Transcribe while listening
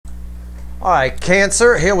All right,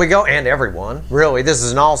 Cancer, here we go, and everyone. Really, this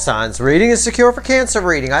is an all signs reading. It's secure for Cancer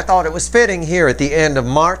reading. I thought it was fitting here at the end of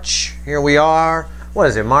March. Here we are. What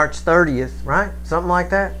is it, March 30th, right? Something like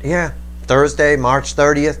that? Yeah, Thursday, March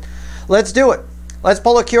 30th. Let's do it. Let's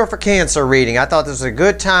pull a cure for Cancer reading. I thought this was a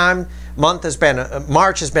good time. March has been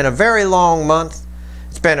a very long month.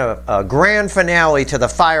 It's been a grand finale to the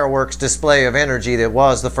fireworks display of energy that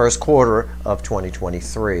was the first quarter of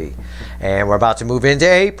 2023. And we're about to move into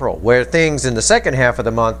April, where things in the second half of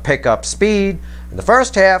the month pick up speed. In the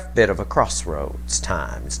first half, bit of a crossroads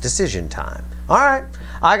time. It's decision time. All right,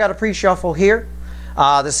 I got a pre-shuffle here.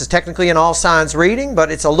 This is technically an all signs reading,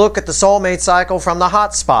 but it's a look at the soulmate cycle from the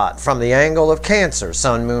hotspot, from the angle of Cancer,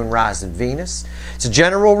 Sun, Moon, Rising, Venus. It's a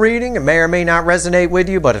general reading. It may or may not resonate with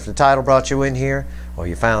you, but if the title brought you in here, or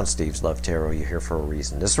you found Steve's Love Tarot, you're here for a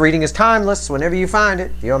reason. This reading is timeless. Whenever you find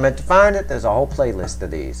it, you're meant to find it. There's a whole playlist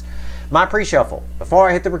of these. My pre-shuffle. Before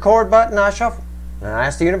I hit the record button, I shuffle. And I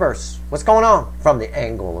ask the universe, what's going on from the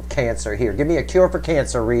angle of Cancer here? Give me a cure for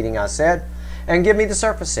Cancer reading, I said. And give me the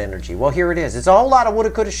surface energy. Well, here it is. It's a whole lot of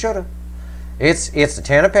woulda, coulda, shoulda. It's the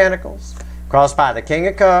Ten of Pentacles, crossed by the King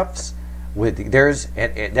of Cups.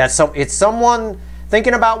 It's someone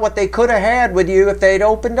thinking about what they could have had with you if they'd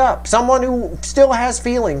opened up. Someone who still has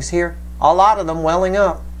feelings here. A lot of them welling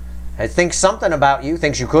up. Thinks something about you.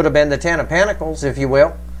 Thinks you could have been the Ten of Pentacles, if you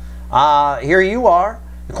will. Here you are,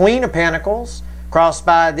 the Queen of Pentacles, crossed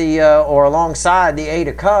by or alongside the Eight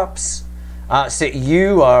of Cups. So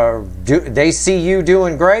they see you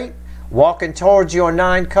doing great, walking towards your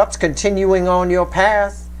Nine Cups, continuing on your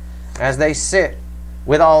path as they sit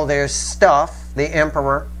with all their stuff, the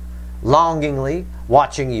Emperor, longingly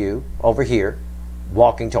watching you over here,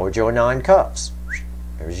 walking towards your Nine Cups.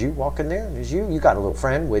 There's you walking there. There's you. You got a little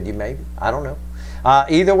friend with you, maybe. I don't know.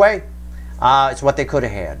 Either way, it's what they could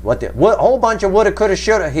have had. A whole bunch of woulda, coulda,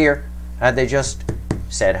 shoulda here had they just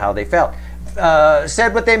said how they felt.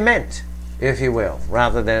 Said what they meant, if you will,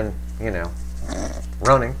 rather than,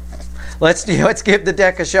 running. Let's give the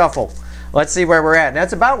deck a shuffle. Let's see where we're at. And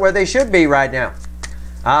that's about where they should be right now.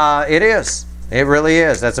 It is. It really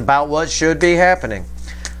is. That's about what should be happening.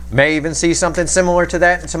 May even see something similar to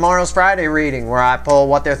that in tomorrow's Friday reading, where I pull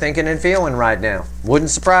what they're thinking and feeling right now.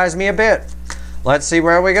 Wouldn't surprise me a bit. Let's see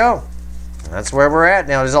where we go. That's where we're at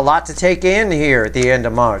now. There's a lot to take in here at the end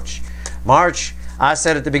of March. March, I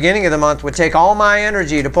said at the beginning of the month, would take all my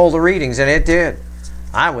energy to pull the readings, and it did.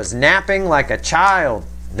 I was napping like a child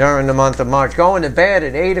during the month of March, going to bed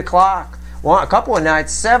at 8 o'clock. A couple of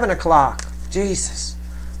nights, 7 o'clock. Jesus.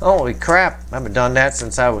 Holy crap. I haven't done that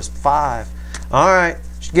since I was 5. All right.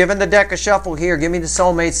 Giving the deck a shuffle here. Give me the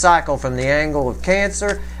soulmate cycle from the angle of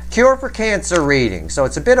Cancer. Cure for Cancer reading. So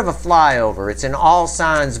it's a bit of a flyover. It's an all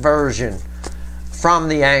signs version from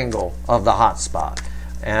the angle of the hotspot.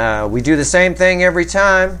 We do the same thing every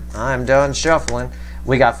time. I'm done shuffling.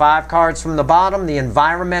 We got 5 cards from the bottom. The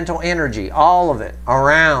environmental energy, all of it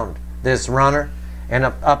around this runner. And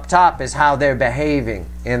up top is how they're behaving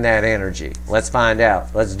in that energy. Let's find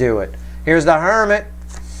out. Let's do it. Here's the Hermit.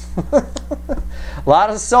 A lot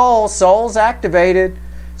of souls activated.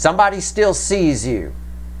 Somebody still sees you.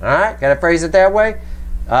 All right, got to phrase it that way.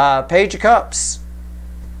 Page of Cups.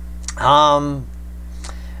 There's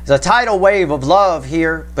a tidal wave of love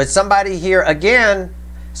here, but somebody here, again,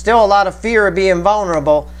 still a lot of fear of being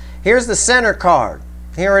vulnerable. Here's the center card.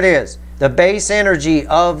 Here it is. The base energy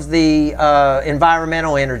of the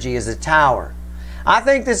environmental energy is a Tower. I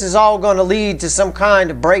think this is all going to lead to some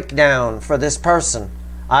kind of breakdown for this person.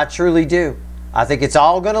 I truly do. I think it's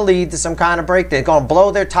all going to lead to some kind of breakdown. It's going to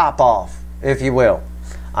blow their top off, if you will.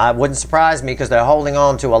 It wouldn't surprise me because they're holding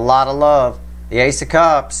on to a lot of love. The Ace of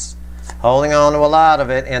Cups, holding on to a lot of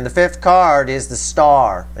it. And the 5th card is the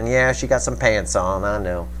Star. And yeah, she got some pants on, I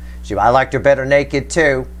know. I liked her better naked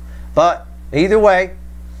too. But either way,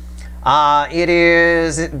 it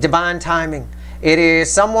is divine timing. It is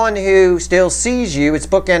someone who still sees you. It's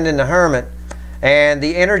bookending the Hermit. And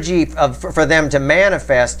the energy for them to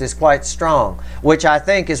manifest is quite strong, which I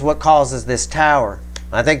think is what causes this Tower.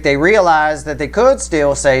 I think they realize that they could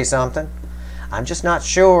still say something. I'm just not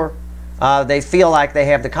sure they feel like they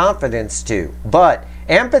have the confidence to. But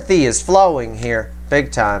empathy is flowing here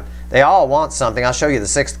big time. They all want something. I'll show you the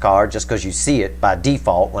 6th card just because you see it by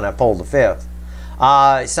default when I pull the 5th.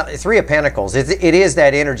 3 of Pentacles. It is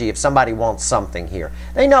that energy if somebody wants something here.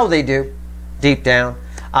 They know they do, deep down.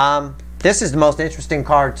 This is the most interesting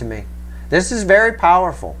card to me. This is very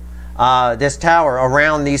powerful. This Tower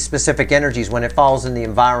around these specific energies when it falls in the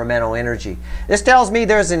environmental energy. This tells me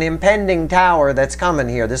there's an impending Tower that's coming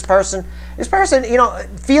here. This person,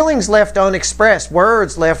 feelings left unexpressed,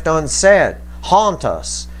 words left unsaid, haunt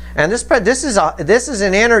us. And this is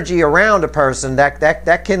an energy around a person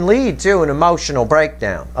that can lead to an emotional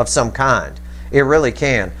breakdown of some kind. It really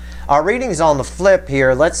can. Our reading's on the flip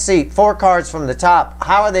here. Let's see, 4 cards from the top.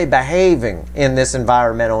 How are they behaving in this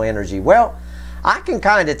environmental energy? Well, I can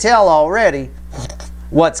kind of tell already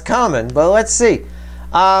what's coming, but let's see.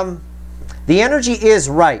 The energy is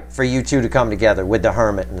right for you two to come together with the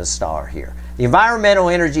Hermit and the Star here. The environmental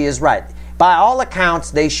energy is right. By all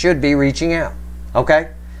accounts, they should be reaching out,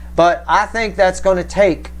 okay? But I think that's going to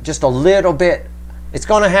take just a little bit. It's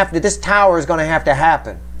going to have to, this tower is going to have to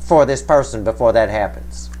happen for this person before that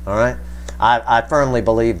happens. All right, I firmly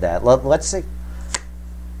believe that. Let's see.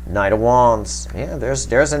 Knight of Wands. Yeah,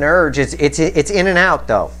 there's an urge. It's in and out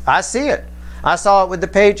though. I see it. I saw it with the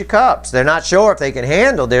Page of Cups. They're not sure if they can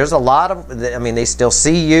handle. There's a lot of. I mean, they still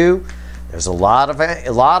see you. There's a lot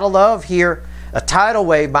of love here. A tidal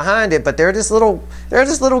wave behind it, but they're this little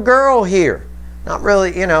girl here. Not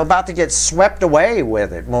really, you know, about to get swept away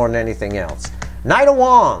with it more than anything else. Knight of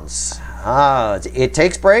Wands. It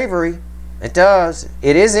takes bravery. It does.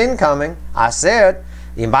 It is incoming. I said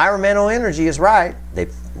the environmental energy is right. They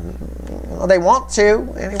want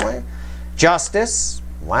to anyway. Justice.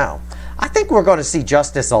 Wow. I think we're going to see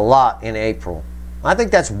justice a lot in April. I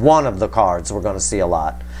think that's one of the cards we're going to see a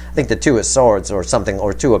lot. I think the Two of Swords or something,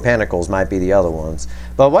 or Two of Pentacles might be the other ones.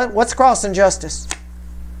 But what's crossing justice?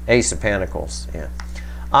 Ace of Pentacles. Yeah.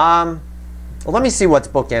 Well, let me see what's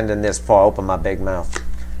bookending this before I open my big mouth.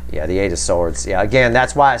 Yeah, the Eight of Swords. Yeah, again,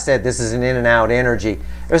 that's why I said this is an in and out energy.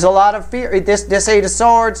 There's a lot of fear. This Eight of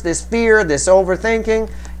Swords, this fear, this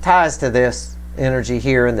overthinking ties to this energy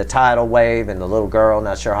here in the tidal wave and the little girl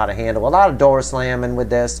not sure how to handle. A lot of door slamming with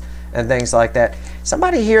this and things like that.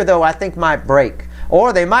 Somebody here, though, I think might break.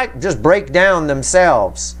 Or they might just break down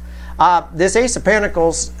themselves. This Ace of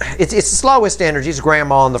Pentacles, it's the slowest energy. It's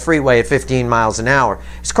grandma on the freeway at 15 miles an hour.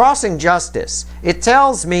 It's crossing justice. It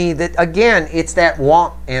tells me that, again, it's that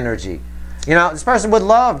want energy. You know, this person would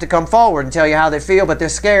love to come forward and tell you how they feel, but they're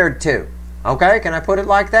scared too. Okay, can I put it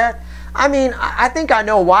like that? I mean, I think I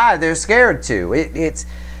know why they're scared to.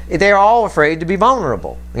 They're all afraid to be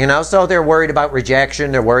vulnerable, you know, so they're worried about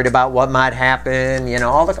rejection. They're worried about what might happen, you know,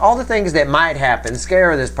 all the things that might happen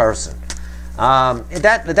scare this person.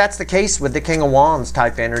 That's the case with the King of Wands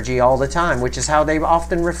type energy all the time, which is how they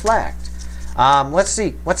often reflect. Let's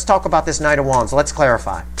see. Let's talk about this Knight of Wands. Let's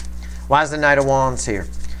clarify. Why is the Knight of Wands here?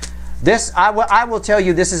 This, I will tell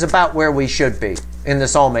you, this is about where we should be in the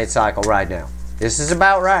soulmate cycle right now. This is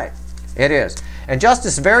about right. It is. And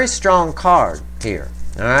Justice, a very strong card here.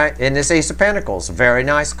 All right. And this Ace of Pentacles, a very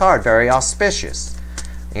nice card, very auspicious.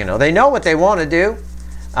 You know, they know what they want to do.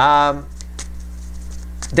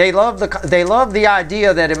 They love the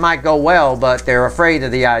idea that it might go well, but they're afraid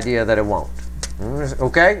of the idea that it won't.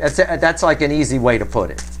 Okay? That's like an easy way to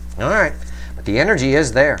put it. All right. But the energy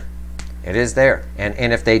is there. It is there.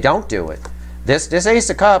 And if they don't do it, this Ace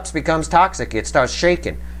of Cups becomes toxic. It starts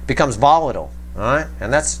shaking, becomes volatile. All right?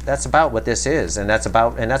 And that's about what this is. And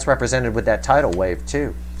that's represented with that tidal wave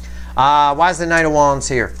too. Why is the Knight of Wands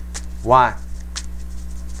here? Why?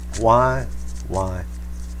 Why? Why?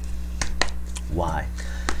 Why?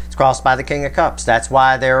 It's crossed by the King of Cups. That's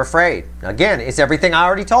why they're afraid. Again, it's everything I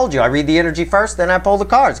already told you. I read the energy first, then I pull the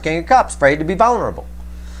cards. King of Cups, afraid to be vulnerable.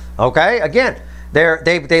 Okay? Again,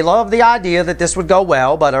 they love the idea that this would go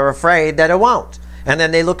well, but are afraid that it won't. And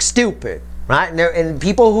then they look stupid, right? And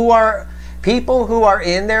people who are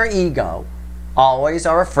in their ego always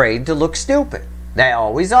are afraid to look stupid. They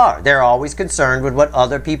always are. They're always concerned with what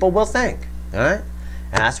other people will think. All right?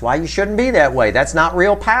 And that's why you shouldn't be that way. That's not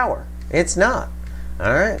real power. It's not.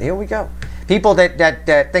 All right, here we go. People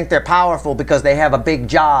that think they're powerful because they have a big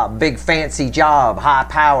job, big fancy job, high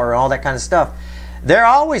power, and all that kind of stuff. There's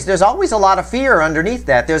always a lot of fear underneath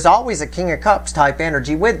that. There's always a King of Cups type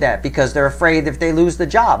energy with that because they're afraid if they lose the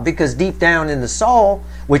job. Because deep down in the soul,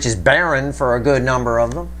 which is barren for a good number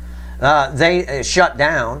of them, they shut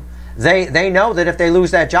down. They know that if they lose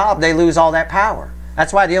that job, they lose all that power.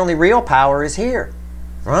 That's why the only real power is here,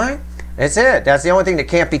 right? That's it. That's the only thing that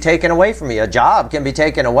can't be taken away from you. A job can be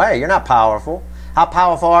taken away. You're not powerful. How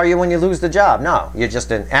powerful are you when you lose the job? No, you're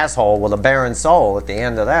just an asshole with a barren soul at the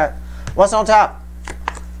end of that. What's on top?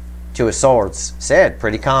 Two of Swords. Said,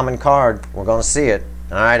 pretty common card. We're going to see it.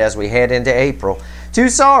 All right, as we head into April. Two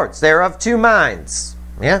Swords. They're of two minds.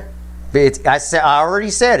 Yeah. I already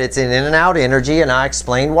said it's an in and out energy, and I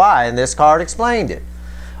explained why, and this card explained it.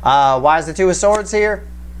 Why is the Two of Swords here?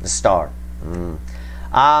 The Star.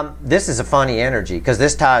 This is a funny energy because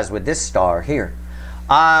this ties with this star here.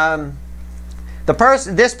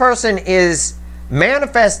 This person is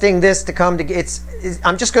manifesting this to come to,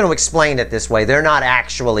 I'm just going to explain it this way. They're not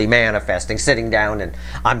actually manifesting, sitting down and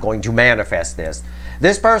I'm going to manifest this.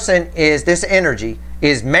 This person is, this energy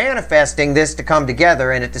is manifesting this to come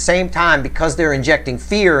together, and at the same time, because they're injecting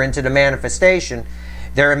fear into the manifestation,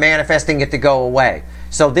 they're manifesting it to go away.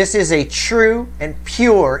 So this is a true and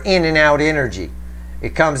pure in and out energy.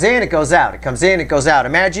 It comes in, it goes out. It comes in, it goes out.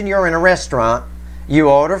 Imagine you're in a restaurant, you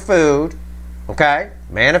order food, okay?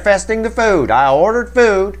 Manifesting the food. I ordered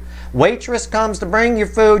food. Waitress comes to bring your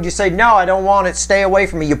food. You say, no, I don't want it. Stay away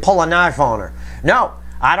from me. You pull a knife on her. No,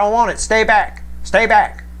 I don't want it. Stay back. Stay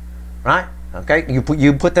back. Right? Okay?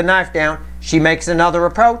 You put the knife down. She makes another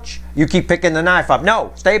approach. You keep picking the knife up.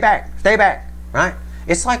 No, stay back. Stay back. Right?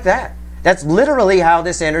 It's like that. That's literally how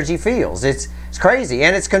this energy feels. It's crazy.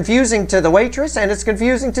 And it's confusing to the waitress, and it's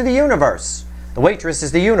confusing to the universe. The waitress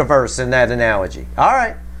is the universe in that analogy. All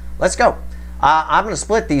right. Let's go. I'm going to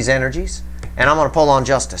split these energies, and I'm going to pull on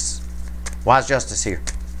justice. Why is justice here?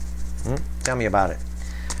 Tell me about it.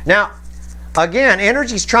 Now, again,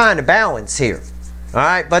 energy's trying to balance here. All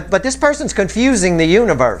right, but this person's confusing the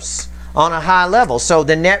universe on a high level, so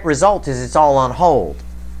the net result is it's all on hold.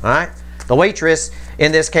 All right? The waitress,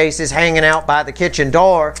 in this case, is hanging out by the kitchen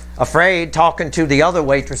door, afraid, talking to the other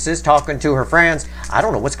waitresses, talking to her friends. I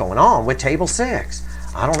don't know what's going on with table 6.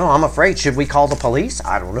 I don't know. I'm afraid. Should we call the police?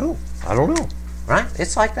 I don't know. I don't know. Right?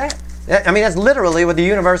 It's like that. I mean, that's literally what the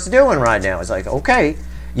universe is doing right now. It's like, okay,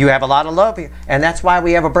 you have a lot of love here. And that's why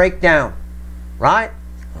we have a breakdown. Right?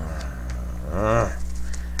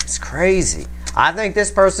 It's crazy. I think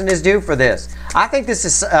this person is due for this. I think this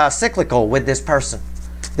is cyclical with this person.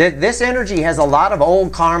 This energy has a lot of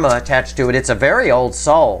old karma attached to it. It's a very old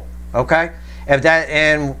soul. Okay?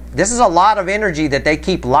 And this is a lot of energy that they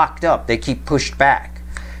keep locked up. They keep pushed back.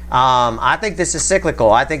 I think this is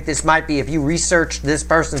cyclical. I think this might be, if you research this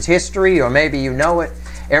person's history, or maybe you know it,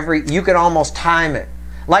 you could almost time it.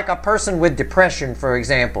 Like a person with depression, for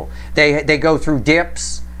example. They go through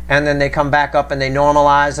dips, and then they come back up and they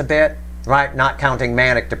normalize a bit, right? Not counting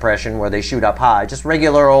manic depression where they shoot up high, just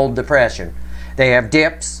regular old depression. They have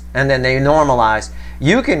dips, and then they normalize.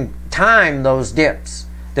 You can time those dips.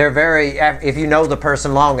 They're very, if you know the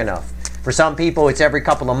person long enough. For some people, it's every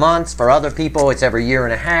couple of months. For other people, it's every year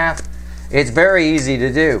and a half. It's very easy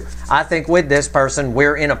to do. I think with this person,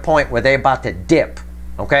 we're in a point where they're about to dip.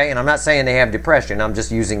 Okay? And I'm not saying they have depression. I'm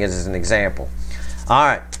just using it as an example. All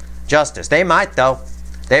right. Justice. They might, though.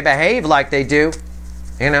 They behave like they do.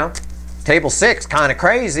 You know? Table 6, kind of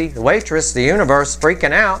crazy. The waitress, the universe,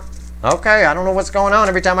 freaking out. Okay, I don't know what's going on.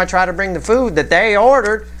 Every time I try to bring the food that they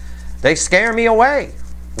ordered, they scare me away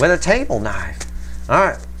with a table knife. All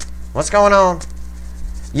right. What's going on?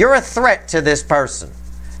 You're a threat to this person.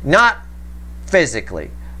 Not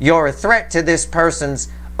physically. You're a threat to this person's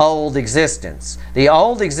old existence. The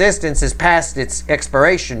old existence is past its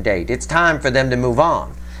expiration date. It's time for them to move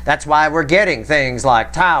on. That's why we're getting things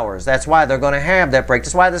like towers. That's why they're going to have that break.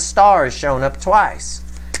 That's why the star has shown up twice.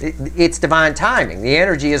 It's divine timing. The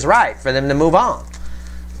energy is right for them to move on.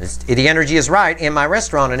 The energy is right, in my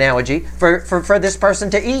restaurant analogy, for this person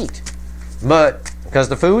to eat. But because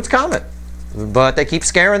the food's coming. But they keep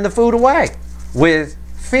scaring the food away with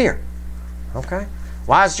fear. Okay?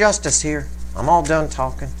 Why is justice here? I'm all done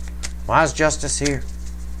talking. Why is justice here?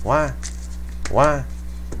 Why? Why?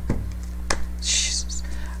 Jesus.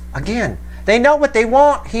 Again, they know what they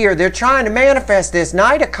want here. They're trying to manifest this.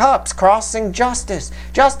 Knight of Cups crossing justice.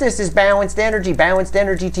 Justice is balanced energy. Balanced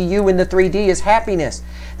energy to you in the 3D is happiness.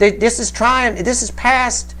 This is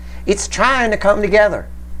past. It's trying to come together.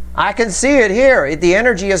 I can see it here. The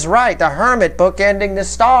energy is right. The Hermit bookending the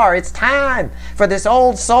star. It's time for this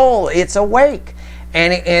old soul. It's awake.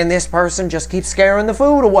 And this person just keeps scaring the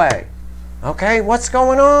food away. Okay, what's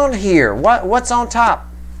going on here? What's on top?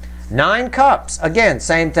 9 cups. Again,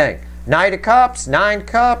 same thing. Knight of Cups, 9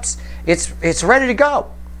 cups. It's ready to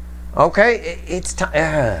go. Okay, it's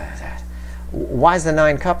time. Why is the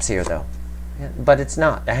 9 cups here, though? But it's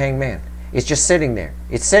not. The Hangman. It's just sitting there.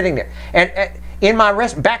 It's sitting there. And in my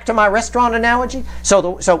back to my restaurant analogy,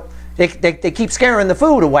 so they keep scaring the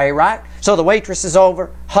food away, right? So the waitress is over,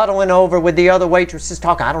 huddling over with the other waitresses,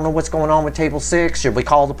 talking, I don't know what's going on with table 6. Should we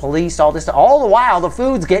call the police? All this stuff. All the while, the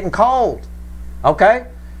food's getting cold. Okay?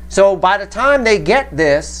 So by the time they get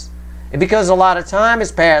this, and because a lot of time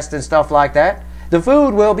has passed and stuff like that, the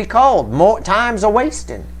food will be cold. More times are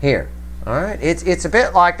wasting here. All right? It's a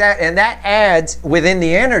bit like that, and that adds within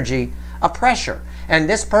the energy a pressure. And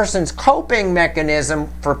this person's coping mechanism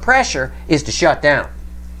for pressure is to shut down.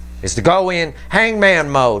 Is to go in hangman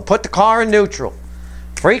mode, put the car in neutral,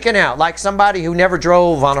 freaking out like somebody who never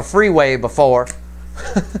drove on a freeway before.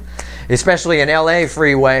 especially an LA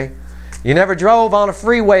freeway. You never drove on a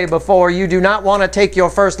freeway before. You do not want to take your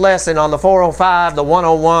first lesson on the 405, the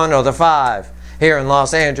 101, or the 5 here in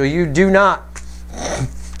Los Angeles. You do not.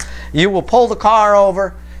 You will pull the car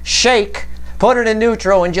over, shake, put it in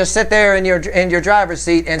neutral, and just sit there in your driver's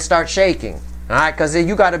seat and start shaking. All right, because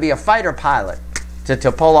you got to be a fighter pilot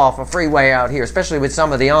to pull off a freeway out here, especially with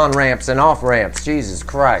some of the on-ramps and off-ramps. Jesus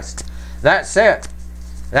Christ. That's it.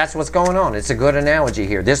 That's what's going on. It's a good analogy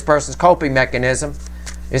here. This person's coping mechanism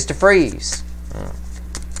is to freeze.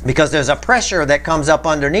 Because there's a pressure that comes up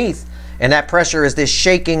underneath, and that pressure is this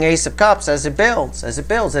shaking Ace of Cups as it builds, as it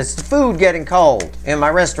builds. It's the food getting cold in my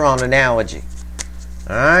restaurant analogy.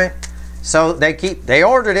 All right? So they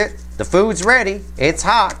ordered it. The food's ready. It's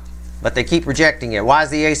hot. But they keep rejecting it. Why is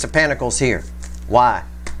the Ace of Pentacles here? Why?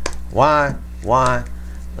 Why? Why?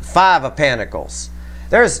 The 5 of Pentacles.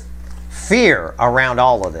 There's fear around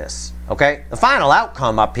all of this. Okay? The final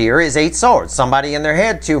outcome up here is 8 Swords. Somebody in their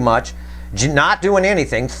head too much, not doing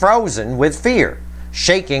anything, frozen with fear,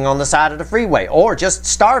 shaking on the side of the freeway, or just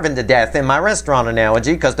starving to death in my restaurant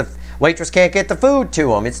analogy because the waitress can't get the food to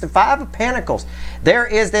them. It's the 5 of Pentacles. There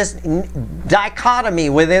is this dichotomy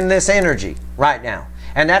within this energy right now.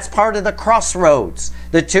 And that's part of the crossroads.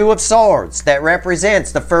 The 2 of Swords that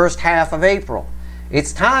represents the first half of April.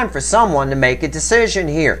 It's time for someone to make a decision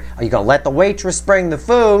here. Are you going to let the waitress bring the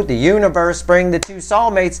food, the universe bring the 2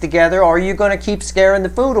 soulmates together, or are you going to keep scaring the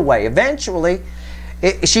food away? Eventually,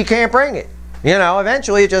 she can't bring it. You know,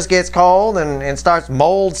 eventually it just gets cold and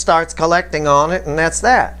mold starts collecting on it, and that's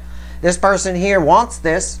that. This person here wants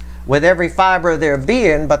this with every fiber of their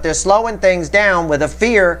being, but they're slowing things down with a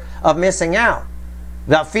fear of missing out.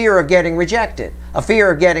 The fear of getting rejected. A fear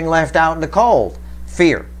of getting left out in the cold.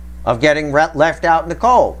 Fear of getting left out in the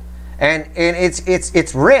cold. And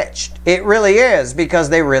it's rich. It really is, because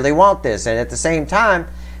they really want this. And at the same time,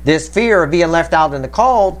 this fear of being left out in the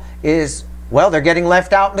cold is, well, they're getting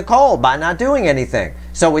left out in the cold by not doing anything.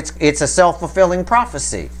 So it's a self-fulfilling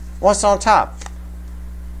prophecy. What's on top?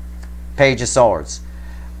 Page of Swords.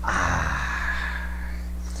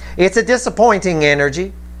 It's a disappointing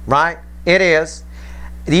energy, right? It is.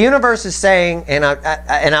 The universe is saying, and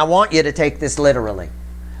I want you to take this literally,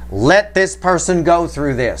 let this person go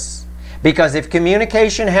through this. Because if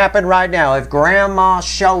communication happened right now, if grandma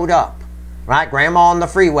showed up, right? Grandma on the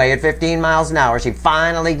freeway at 15 miles an hour, she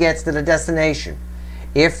finally gets to the destination.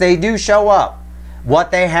 If they do show up,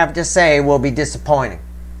 what they have to say will be disappointing.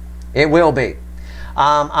 It will be.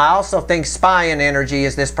 I also think spying energy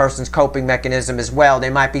is this person's coping mechanism as well.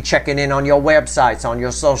 They might be checking in on your websites, on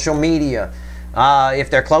your social media. If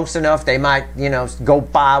they're close enough, they might, go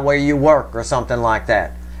by where you work or something like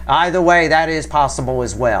that. Either way, that is possible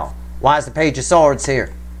as well. Why is the Page of Swords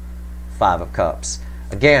here? 5 of Cups.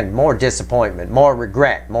 Again, more disappointment, more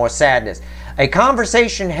regret, more sadness. A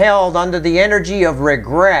conversation held under the energy of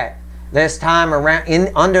regret this time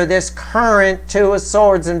around, under this current 2 of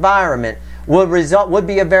Swords environment, would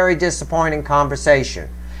be a very disappointing conversation.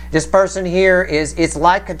 This person here it's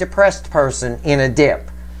like a depressed person in a dip.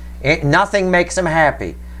 Nothing makes them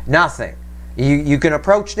happy. Nothing. You can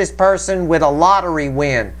approach this person with a lottery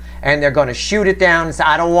win, and they're going to shoot it down and say,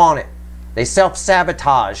 I don't want it. They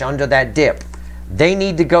self-sabotage under that dip. They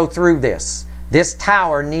need to go through this. This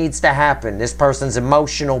tower needs to happen. This person's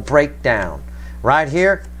emotional breakdown. Right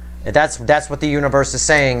here, that's what the universe is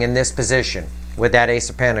saying in this position with that Ace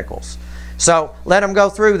of Pentacles. So let them go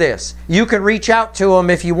through this. You can reach out to them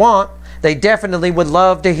if you want. They definitely would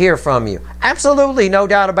love to hear from you. Absolutely, no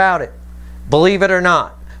doubt about it. Believe it or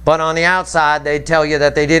not. But on the outside, they'd tell you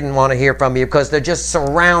that they didn't want to hear from you because they're just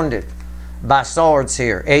surrounded by swords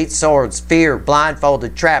here. 8 swords, fear,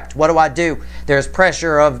 blindfolded, trapped. What do I do? There's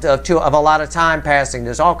pressure of a lot of time passing.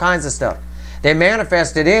 There's all kinds of stuff. They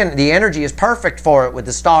manifest it in. The energy is perfect for it with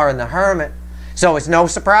the Star and the Hermit. So it's no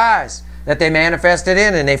surprise that they manifest it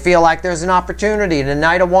in and they feel like there's an opportunity. The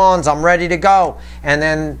Knight of Wands, I'm ready to go. And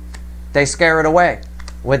then they scare it away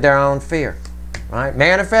with their own fear. Right?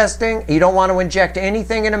 Manifesting, you don't want to inject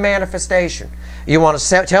anything in a manifestation. You want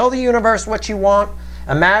to tell the universe what you want.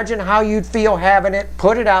 Imagine how you'd feel having it.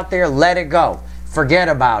 Put it out there. Let it go. Forget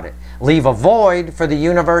about it. Leave a void for the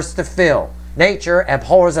universe to fill. Nature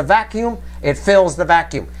abhors a vacuum. It fills the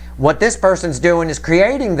vacuum. What this person's doing is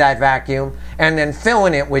creating that vacuum and then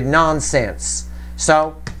filling it with nonsense.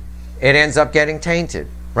 So it ends up getting tainted.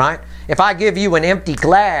 Right? If I give you an empty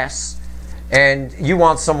glass and you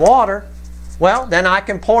want some water, well, then I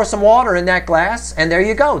can pour some water in that glass, and there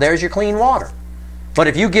you go. There's your clean water. But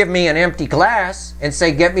if you give me an empty glass and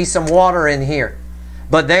say, get me some water in here,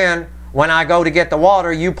 but then when I go to get the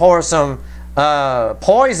water, you pour some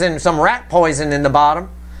poison, some rat poison in the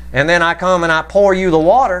bottom, and then I come and I pour you the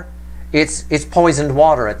water, it's poisoned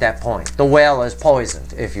water at that point. The well is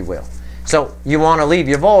poisoned, if you will. So you want to leave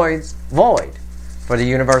your voids void for the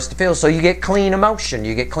universe to fill. So you get clean emotion,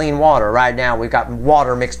 you get clean water. Right now we've got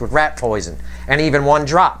water mixed with rat poison, and even one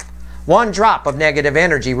drop of negative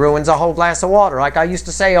energy ruins a whole glass of water. Like I used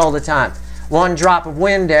to say all the time, one drop of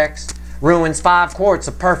Windex ruins 5 quarts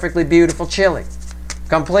of perfectly beautiful chili.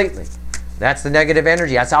 Completely. That's the negative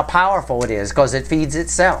energy. That's how powerful it is, because it feeds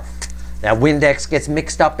itself. That Windex gets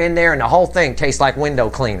mixed up in there and the whole thing tastes like window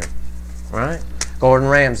cleaner. Right? Gordon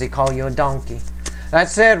Ramsay, call you a donkey. That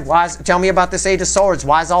said, tell me about this 8 of Swords.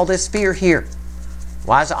 Why is all this fear here?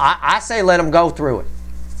 I say let them go through it.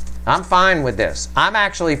 I'm fine with this. I'm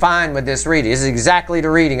actually fine with this reading. This is exactly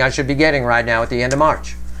the reading I should be getting right now at the end of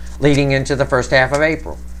March, leading into the first half of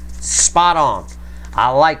April. Spot on. I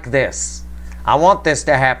like this. I want this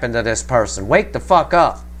to happen to this person. Wake the fuck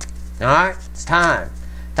up. All right? It's time.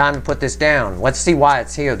 Time to put this down. Let's see why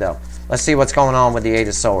it's here, though. Let's see what's going on with the 8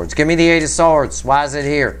 of Swords. Give me the 8 of Swords. Why is it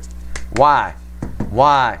here? Why?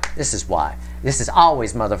 Why? This is why. This is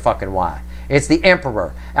always motherfucking why. It's the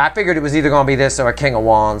Emperor. I figured it was either going to be this or a King of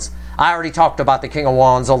Wands. I already talked about the King of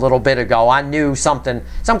Wands a little bit ago. I knew some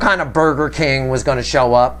kind of Burger King was going to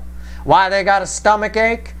show up. Why they got a stomach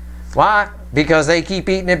ache? Why? Because they keep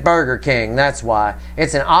eating at Burger King. That's why.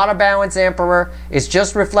 It's an out-of-balance Emperor. It's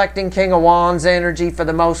just reflecting King of Wands energy for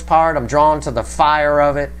the most part. I'm drawn to the fire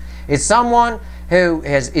of it. It's someone who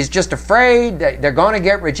is just afraid that they're going to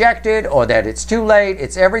get rejected or that it's too late.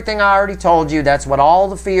 It's everything I already told you. That's what all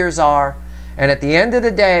the fears are. And at the end of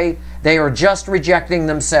the day, they are just rejecting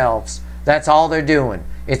themselves. That's all they're doing.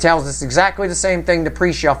 It tells us exactly the same thing the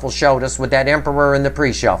pre-shuffle showed us with that Emperor in the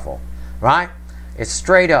pre-shuffle. Right? It's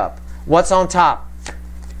straight up. What's on top?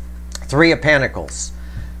 3 of Pentacles.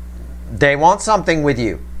 They want something with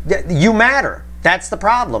you. You matter. That's the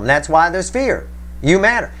problem. That's why there's fear. You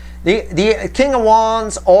matter. The King of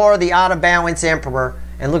Wands or the out-of-balance Emperor,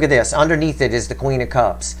 and look at this. Underneath it is the Queen of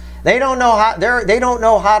Cups. They don't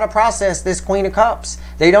know how to process this Queen of Cups.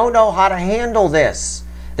 They don't know how to handle this.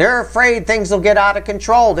 They're afraid things will get out of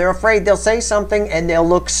control. They're afraid they'll say something and they'll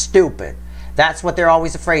look stupid. That's what they're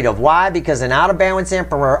always afraid of. Why? Because an out-of-balance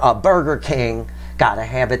Emperor, a Burger King, gotta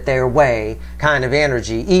have it their way kind of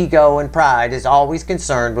energy, ego and pride, is always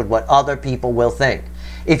concerned with what other people will think.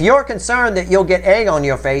 If you're concerned that you'll get egg on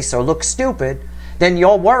your face or look stupid, then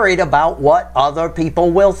you're worried about what other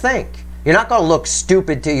people will think. You're not going to look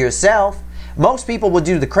stupid to yourself. Most people will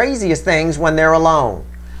do the craziest things when they're alone.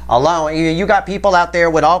 You got people out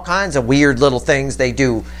there with all kinds of weird little things they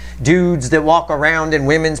do. Dudes that walk around in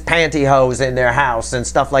women's pantyhose in their house and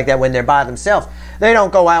stuff like that when they're by themselves. They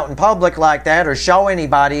don't go out in public like that or show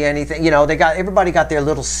anybody anything. You know, everybody got their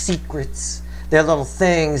little secrets, their little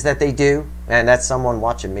things that they do. And that's someone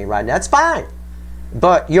watching me right now. That's fine.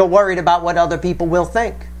 But you're worried about what other people will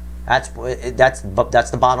think. That's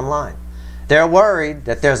the bottom line. They're worried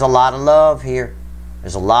that there's a lot of love here.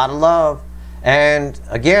 There's a lot of love. And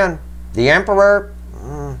again, the Emperor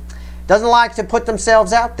doesn't like to put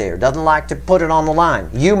themselves out there. Doesn't like to put it on the line.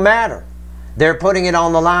 You matter. They're putting it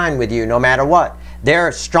on the line with you no matter what.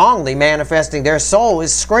 They're strongly manifesting. Their soul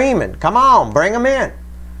is screaming, come on, bring them in.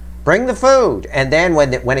 Bring the food. And then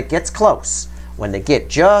when it gets close, when they get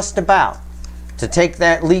just about to take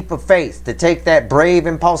that leap of faith, to take that brave,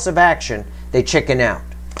 impulsive action, they chicken out.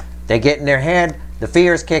 They get in their head, the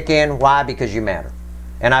fears kick in. Why? Because you matter.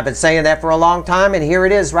 And I've been saying that for a long time, and here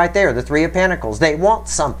it is right there, the 3 of Pentacles. They want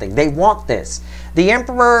something. They want this. The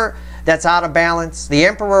Emperor that's out of balance, the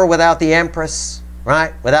Emperor without the Empress,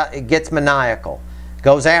 right? It gets maniacal.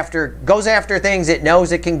 Goes after things it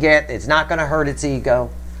knows it can get. It's not going to hurt its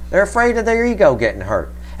ego. They're afraid of their ego getting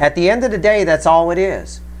hurt. At the end of the day, that's all it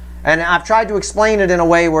is. And I've tried to explain it in a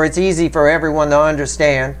way where it's easy for everyone to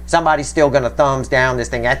understand. Somebody's still going to thumbs down this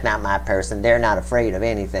thing. That's not my person. They're not afraid of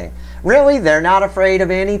anything. Really? They're not afraid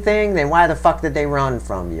of anything? Then why the fuck did they run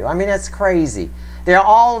from you? I mean, that's crazy.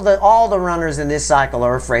 All the runners in this cycle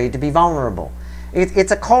are afraid to be vulnerable.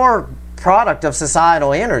 It's a core product of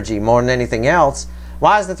societal energy more than anything else.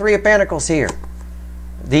 Why is the 3 of Pentacles here?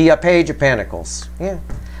 The Page of Pentacles. Yeah.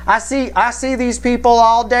 I see these people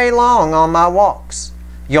all day long on my walks.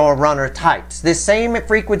 Your runner types. This same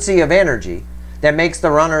frequency of energy that makes the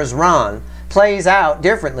runners run plays out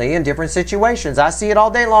differently in different situations. I see it all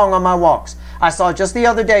day long on my walks. I saw it just the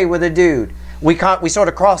other day with a dude. We sort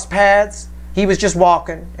of crossed paths. He was just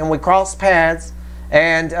walking and we crossed paths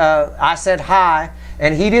and I said hi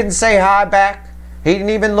and he didn't say hi back. He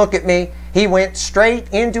didn't even look at me. He went straight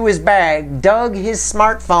into his bag, dug his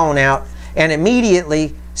smartphone out and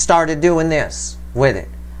immediately started doing this with it.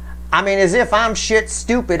 I mean, as if I'm shit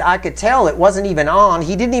stupid, I could tell it wasn't even on.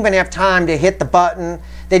 He didn't even have time to hit the button.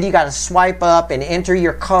 Then you got to swipe up and enter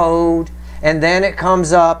your code, and then it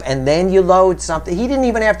comes up, and then you load something. He didn't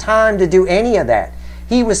even have time to do any of that.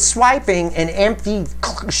 He was swiping an empty,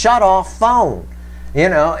 shut-off phone. You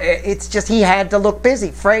know, it's just he had to look busy,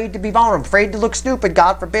 afraid to be vulnerable, afraid to look stupid.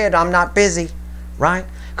 God forbid I'm not busy, right?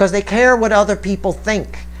 Because they care what other people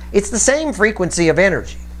think. It's the same frequency of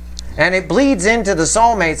energy. And it bleeds into the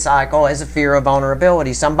soulmate cycle as a fear of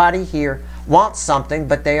vulnerability. Somebody here wants something,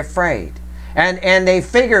 but they're afraid. And they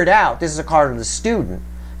figured out, this is a card of the student,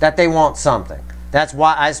 that they want something. That's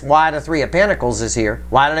why the Three of Pentacles is here.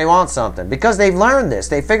 Why do they want something? Because they've learned this.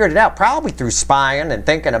 They figured it out, probably through spying and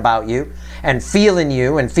thinking about you and feeling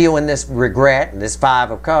this regret and this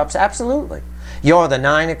Five of Cups. Absolutely. You're the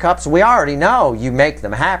Nine of Cups. We already know you make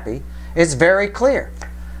them happy. It's very clear.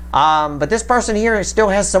 But this person here still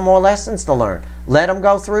has some more lessons to learn. Let them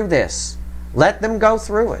go through this. Let them go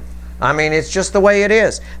through it. I mean, it's just the way it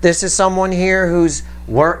is. This is someone here who's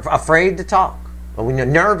afraid to talk.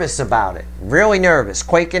 Nervous about it. Really nervous.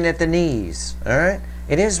 Quaking at the knees. All right?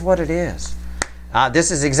 It is what it is.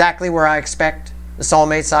 This is exactly where I expect the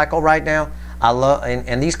soulmate cycle right now. I love,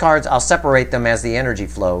 and these cards, I'll separate them as the energy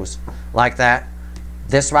flows. Like that.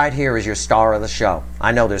 This right here is your star of the show.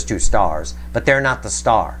 I know there's two stars, but they're not the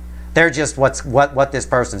star. They're just what this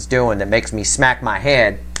person's doing that makes me smack my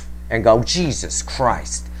head and go, Jesus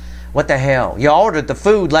Christ. What the hell? You ordered the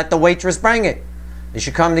food, let the waitress bring it. They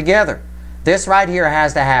should come together. This right here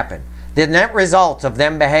has to happen. The net result of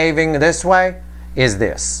them behaving this way is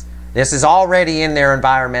this. This is already in their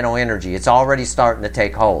environmental energy. It's already starting to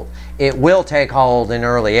take hold. It will take hold in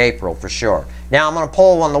early April for sure. Now I'm going to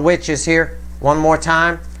pull on the witches here one more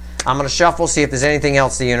time. I'm going to shuffle, see if there's anything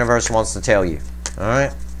else the universe wants to tell you. All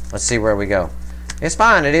right? Let's see where we go. It's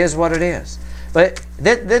fine. It is what it is. But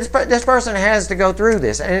this person has to go through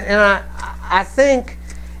this. And I think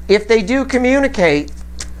if they do communicate,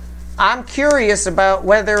 I'm curious about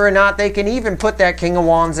whether or not they can even put that King of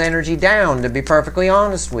Wands energy down, to be perfectly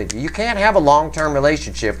honest with you. You can't have a long-term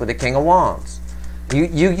relationship with the King of Wands.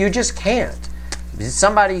 You just can't.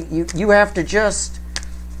 Somebody, you have to just,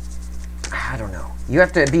 I don't know. You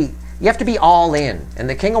have to be all in. And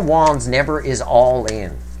the King of Wands never is all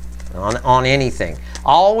in on anything.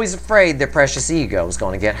 Always afraid their precious ego is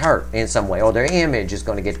going to get hurt in some way, or their image is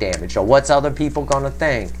going to get damaged, or what's other people going to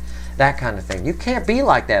think. That kind of thing. You can't be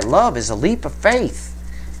like that. Love is a leap of faith.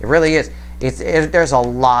 It really is. There's a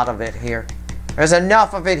lot of it here. There's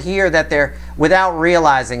enough of it here that they're, without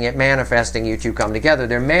realizing it, manifesting you two come together.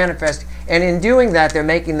 They're manifesting, and in doing that, they're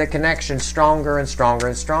making the connection stronger and stronger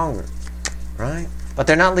and stronger. Right? But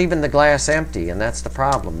they're not leaving the glass empty, and that's the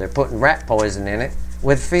problem. They're putting rat poison in it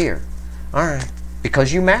with fear. All right.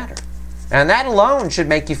 Because you matter. And that alone should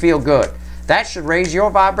make you feel good. That should raise your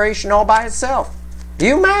vibration all by itself.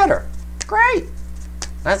 You matter. Great.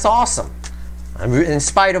 That's awesome. In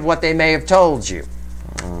spite of what they may have told you.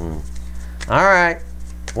 All right.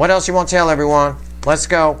 What else you want to tell everyone? Let's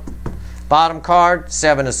go. Bottom card,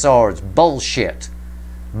 Seven of Swords. Bullshit.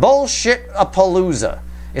 Bullshit-a-palooza.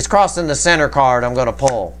 It's crossing the center card I'm going to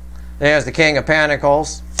pull. There's the King of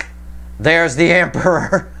Pentacles. There's the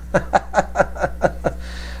Emperor.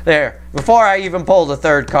 There. Before I even pull the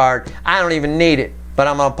third card, I don't even need it, but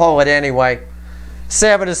I'm going to pull it anyway.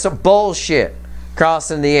 Seven is some bullshit.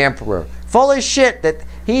 Crossing the Emperor. Full of shit that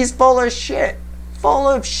he's full of shit. Full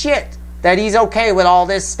of shit that he's okay with all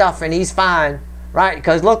this stuff and he's fine. Right?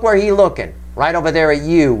 Because look where he's looking. Right over there at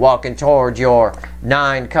you, walking toward your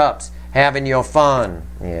 9 cups. Having your fun.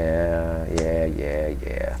 Yeah.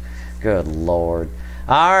 Good Lord.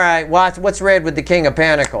 All right, what's red with the King of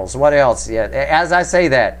Pentacles? What else? Yeah, as I say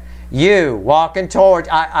that, you walking toward,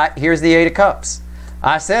 here's the 8 of Cups.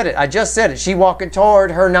 I said it. I just said it. She walking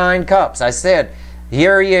toward her 9 cups. I said,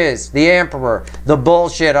 here he is, the Emperor, the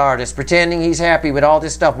bullshit artist, pretending he's happy with all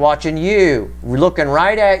this stuff, watching you, looking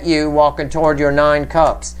right at you, walking toward your 9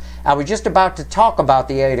 cups. I was just about to talk about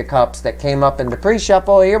the 8 of Cups that came up in the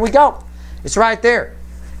pre-shuffle. Here we go. It's right there.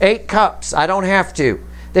 8 cups. I don't have to.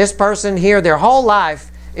 This person here, their whole life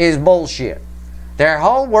is bullshit. Their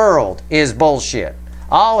whole world is bullshit.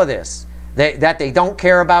 All of this. That they don't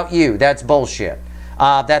care about you, that's bullshit.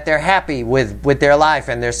 That they're happy with their life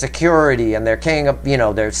and their security and their king of,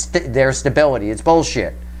 their stability. It's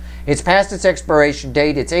bullshit. It's past its expiration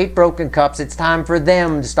date. It's 8 broken cups. It's time for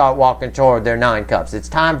them to start walking toward their 9 cups. It's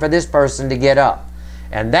time for this person to get up.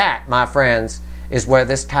 And that, my friends, is where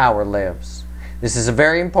this tower lives. This is a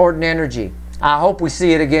very important energy. I hope we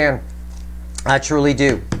see it again. I truly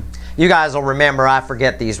do. You guys will remember I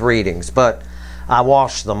forget these readings, but I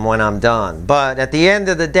wash them when I'm done. But at the end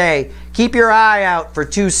of the day, keep your eye out for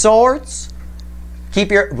 2 swords.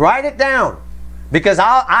 Write it down, because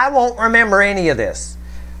I won't remember any of this.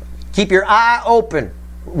 Keep your eye open.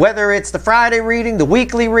 Whether it's the Friday reading, the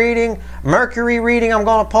weekly reading, Mercury reading I'm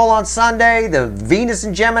going to pull on Sunday, the Venus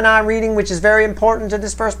and Gemini reading, which is very important to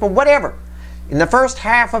this first, but whatever. In the first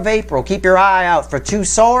half of April, keep your eye out for 2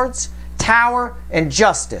 swords, Tower, and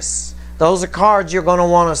Justice. Those are cards you're going to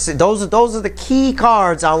want to see. Those are the key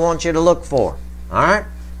cards I want you to look for. All right?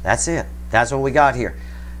 That's it. That's what we got here.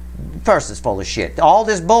 First is full of shit. All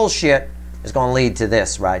this bullshit is going to lead to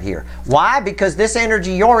this right here. Why? Because this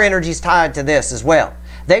energy, your energy is tied to this as well.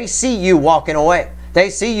 They see you walking away.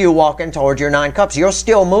 They see you walking toward your 9 cups. You're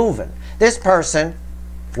still moving. This person,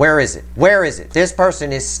 where is it? Where is it? This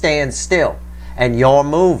person is staying still, and you're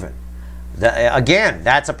moving. Again,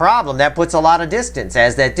 that's a problem. That puts a lot of distance.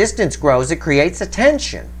 As that distance grows, it creates a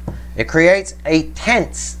tension. It creates a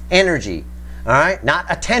tense energy. All right? Not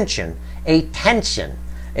a tension, a tension.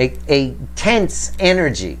 A tense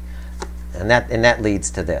energy. And that leads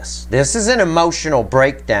to this. This is an emotional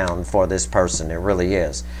breakdown for this person. It really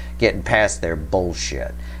is. Getting past their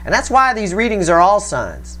bullshit. And that's why these readings are all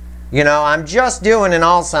signs. You know, I'm just doing an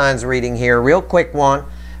all signs reading here, real quick one,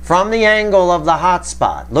 from the angle of the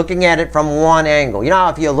hotspot, looking at it from one angle. You know,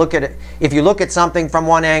 if you look at something from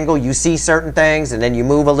one angle, you see certain things, and then you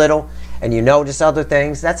move a little, and you notice other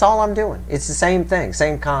things. That's all I'm doing. It's the same thing,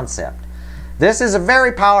 same concept. This is a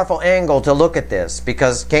very powerful angle to look at this,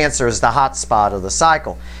 because Cancer is the hot spot of the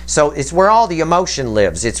cycle. So it's where all the emotion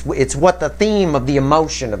lives. It's what the theme of the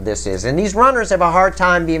emotion of this is. And these runners have a hard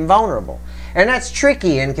time being vulnerable. And that's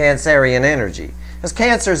tricky in Cancerian energy, because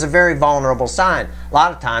Cancer is a very vulnerable sign. A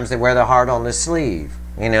lot of times they wear their heart on their sleeve,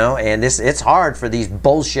 you know, and it's hard for these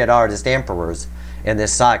bullshit artist emperors in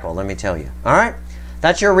this cycle, let me tell you. All right?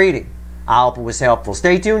 That's your reading. I hope it was helpful.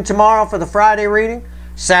 Stay tuned tomorrow for the Friday reading.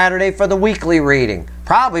 Saturday for the weekly reading.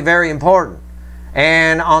 Probably very important.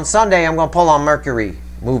 And on Sunday, I'm going to pull on Mercury,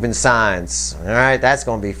 moving signs. All right, that's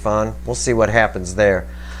going to be fun. We'll see what happens there.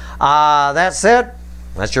 That's it.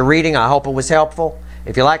 That's your reading. I hope it was helpful.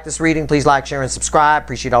 If you like this reading, please like, share, and subscribe.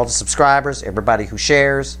 Appreciate all the subscribers, everybody who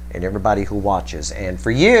shares, and everybody who watches. And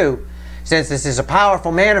for you, since this is a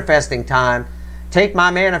powerful manifesting time, take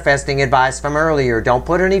my manifesting advice from earlier. Don't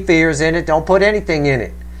put any fears in it. Don't put anything in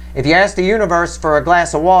it. If you ask the universe for a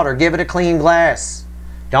glass of water, give it a clean glass.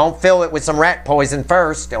 Don't fill it with some rat poison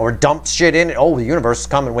first, or dump shit in it. Oh, the universe is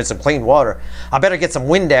coming with some clean water. I better get some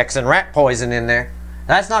Windex and rat poison in there.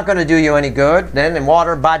 That's not going to do you any good. Then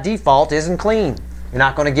water by default isn't clean. You're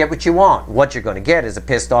not going to get what you want. What you're going to get is a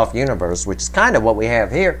pissed off universe, which is kind of what we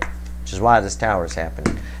have here, which is why this tower is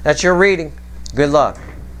happening. That's your reading. Good luck.